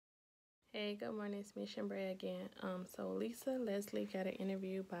Hey, good morning. It's me, Shambray again. So Lisa Leslie got an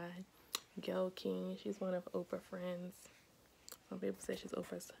interview by Gayle King. She's one of Oprah's friends. Some people say she's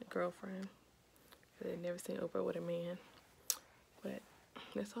Oprah's girlfriend. They've never seen Oprah with a man, but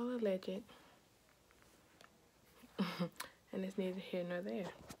that's all alleged, and it's neither here nor there.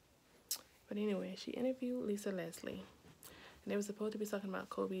 But anyway, she interviewed Lisa Leslie, and they were supposed to be talking about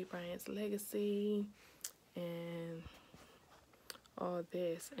Kobe Bryant's legacy and all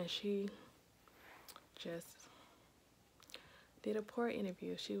this, and she just did a poor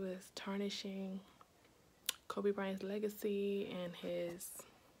interview. She was tarnishing Kobe Bryant's legacy and his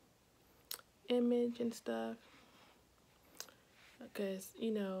image and stuff, because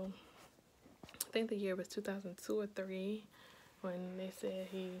I think the year was 2002 or 3 when they said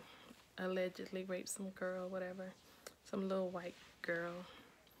he allegedly raped some girl, whatever, some little white girl,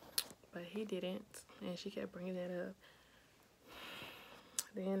 but he didn't, and she kept bringing that up.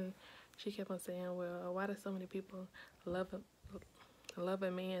 Then she kept on saying, well, why do so many people love a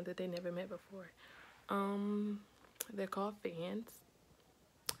man that they never met before? They're called fans.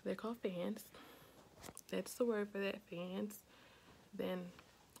 They're called fans. That's the word for that, fans. Then,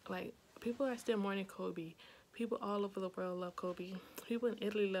 like, people are still mourning Kobe. People all over the world love Kobe. People in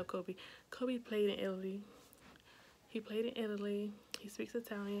Italy love Kobe. Kobe played in Italy. He played in Italy. He speaks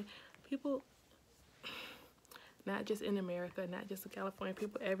Italian. People, not just in America, not just in California,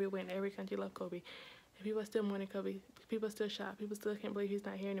 people everywhere in every country love Kobe. And people are still mourning Kobe. People are still shocked. People still can't believe he's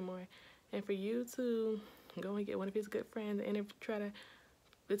not here anymore. And for you to go and get one of his good friends and try to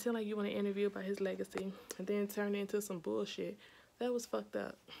pretend like you want to interview about his legacy and then turn it into some bullshit, that was fucked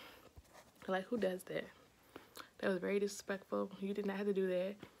up. Like, who does that? That was very disrespectful. You did not have to do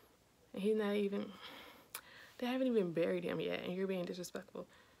that. And he's not even, they haven't even buried him yet, and you're being disrespectful.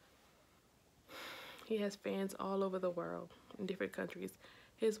 He has fans all over the world in different countries.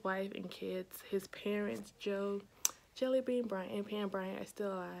 His wife and kids, his parents, Joe, Jelly Bean Bryant, and Pam Bryant are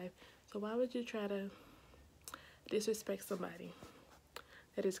still alive. So why would you try to disrespect somebody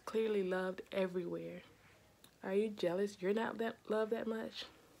that is clearly loved everywhere? Are you jealous you're not loved that much?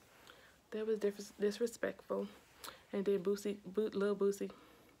 That was disrespectful. And then Lil Boosie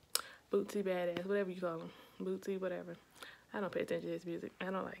Badass, whatever you call him, Bootsy, whatever. I don't pay attention to his music. I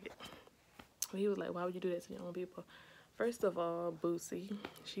don't like it. But he was like, why would you do that to your own people? First of all, Boosie,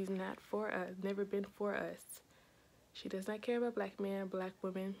 she's not for us, never been for us. She does not care about black men, black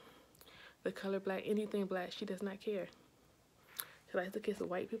women, the color black, anything black. She does not care. She likes to kiss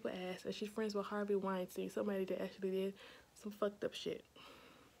white people's ass, and she's friends with Harvey Weinstein, somebody that actually did some fucked up shit.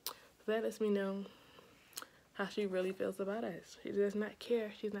 So that lets me know how she really feels about us. She does not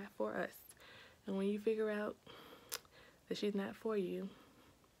care. She's not for us. And when you figure out that she's not for you,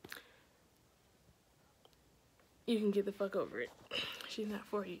 you can get the fuck over it. She's not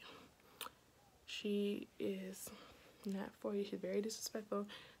for you. She is not for you. She's very disrespectful.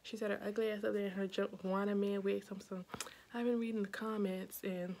 She said her ugly ass up there in her Juana Man wig. I've been reading the comments,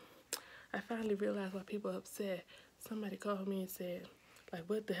 and I finally realized why people are upset. Somebody called me and said, like,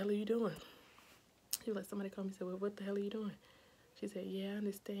 what the hell are you doing? She was like, somebody called me and said, well, what the hell are you doing? She said, yeah, I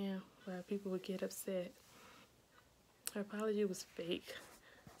understand why people would get upset. Her apology was fake.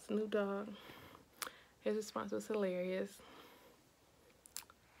 Snoop Dogg, his response was hilarious.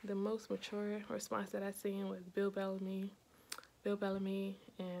 The most mature response that I seen was Bill Bellamy,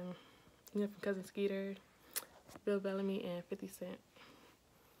 and from Cousin Skeeter, Bill Bellamy and 50 Cent.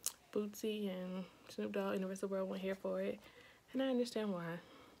 Bootsy and Snoop Dogg and the rest of the world went here for it, and I understand why.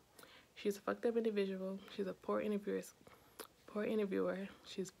 She's a fucked up individual. She's a poor interviewer.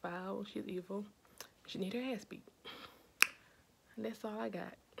 She's foul. She's evil. She need her ass beat. And that's all I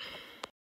got.